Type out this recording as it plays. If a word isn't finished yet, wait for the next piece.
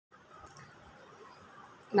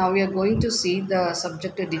Now we are going to see the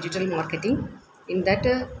subject of digital marketing. In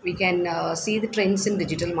that, we can see the trends in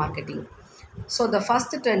digital marketing. So the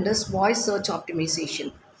first trend is voice search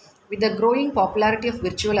optimization. With the growing popularity of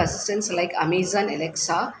virtual assistants like Amazon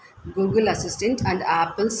Alexa, Google Assistant, and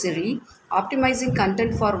Apple Siri, optimizing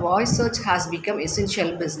content for voice search has become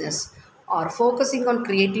essential business. Or focusing on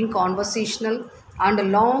creating conversational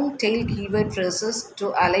and long tail keyword phrases to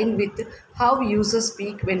align with how users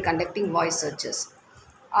speak when conducting voice searches.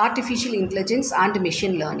 Artificial intelligence and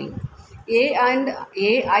machine learning.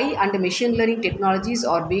 AI and machine learning technologies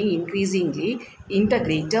are being increasingly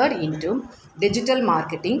integrated into digital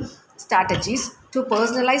marketing strategies to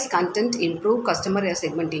personalize content, improve customer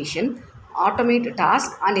segmentation, automate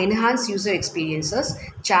tasks, and enhance user experiences.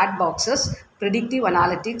 Chat boxes, predictive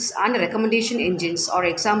analytics, and recommendation engines are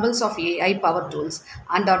examples of AI powered tools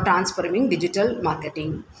and are transforming digital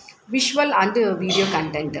marketing. Visual and video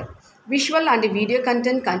content. Visual and video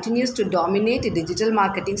content continues to dominate digital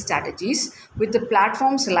marketing strategies with the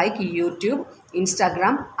platforms like YouTube,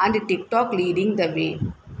 Instagram, and TikTok leading the way.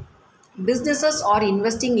 Businesses are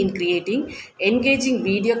investing in creating engaging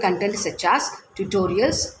video content such as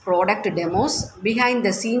tutorials, product demos, behind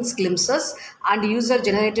the scenes glimpses, and user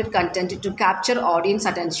generated content to capture audience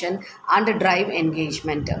attention and drive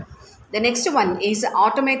engagement. The next one is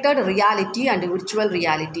automated reality and virtual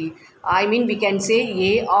reality. We can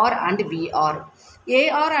say AR and VR.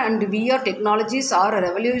 AR and VR technologies are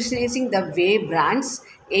revolutionizing the way brands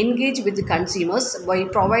engage with consumers by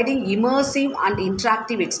providing immersive and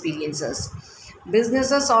interactive experiences.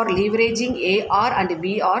 Businesses are leveraging AR and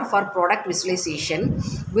VR for product visualization,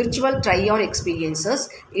 virtual try-on experiences,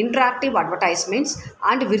 interactive advertisements,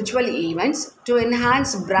 and virtual events to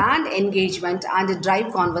enhance brand engagement and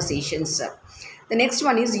drive conversations. The next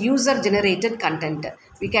one is user-generated content.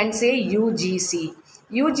 We can say UGC.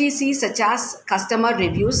 UGC such as customer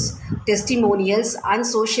reviews, testimonials, and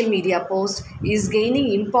social media posts is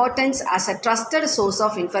gaining importance as a trusted source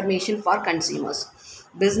of information for consumers.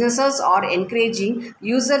 Businesses are encouraging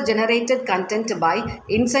user-generated content by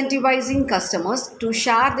incentivizing customers to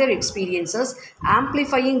share their experiences,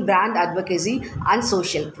 amplifying brand advocacy and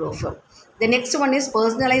social proof. The next one is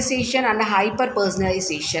personalization and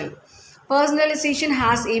hyper-personalization. Personalization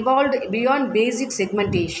has evolved beyond basic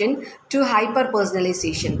segmentation to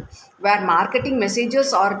hyper-personalization, where marketing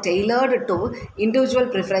messages are tailored to individual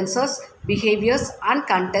preferences, behaviors, and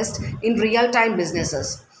context in real-time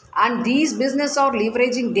businesses. And these businesses are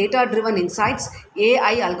leveraging data-driven insights,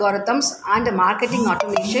 AI algorithms, and marketing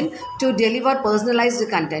automation to deliver personalized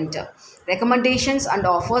content, recommendations, and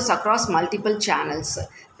offers across multiple channels.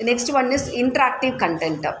 The next one is interactive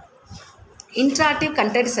content. Interactive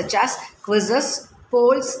content such as quizzes,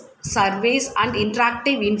 polls, surveys, and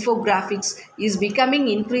interactive infographics is becoming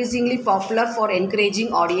increasingly popular for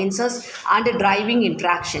encouraging audiences and driving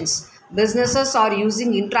interactions. Businesses are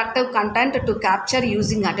using interactive content to capture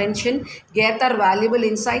using attention, gather valuable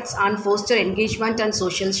insights, and foster engagement and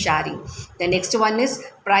social sharing. The next one is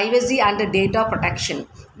privacy and data protection.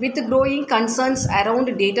 With growing concerns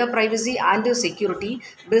around data privacy and security,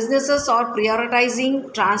 businesses are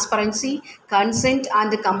prioritizing transparency, consent,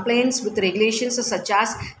 and compliance with regulations such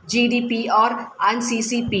as GDPR and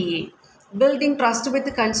CCPA. Building trust with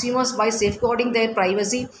the consumers by safeguarding their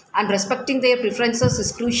privacy and respecting their preferences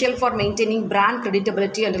is crucial for maintaining brand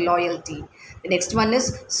credibility and loyalty. The next one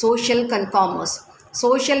is social commerce.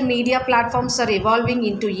 Social media platforms are evolving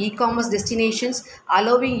into e-commerce destinations,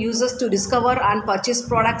 allowing users to discover and purchase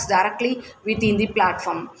products directly within the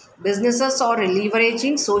platform. Businesses are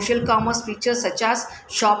leveraging social commerce features such as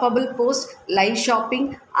shoppable posts, live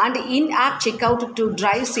shopping, and in-app checkout to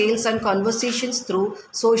drive sales and conversations through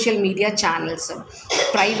social media channels.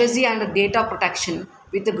 Privacy and data protection.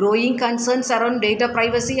 With the growing concerns around data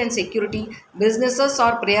privacy and security, businesses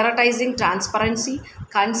are prioritizing transparency,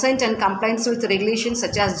 consent, and compliance with regulations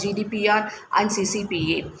such as GDPR and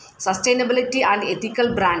CCPA. Sustainability and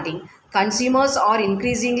ethical branding. Consumers are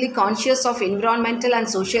increasingly conscious of environmental and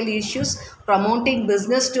social issues, promoting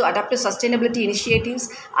business to adopt sustainability initiatives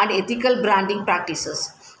and ethical branding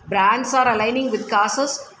practices. Brands are aligning with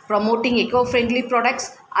causes, promoting eco-friendly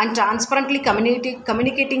products, and transparently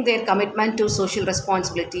communicating their commitment to social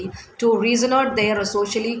responsibility to resonate their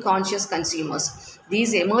socially conscious consumers.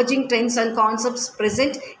 These emerging trends and concepts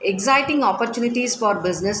present exciting opportunities for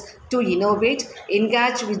business to innovate,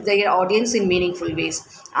 engage with their audience in meaningful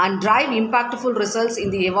ways, and drive impactful results in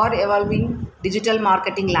the ever-evolving digital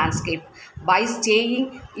marketing landscape. By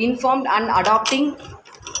staying informed and adopting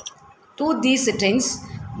to these trends,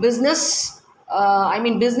 business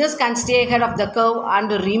can stay ahead of the curve and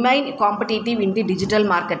remain competitive in the digital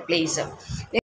marketplace.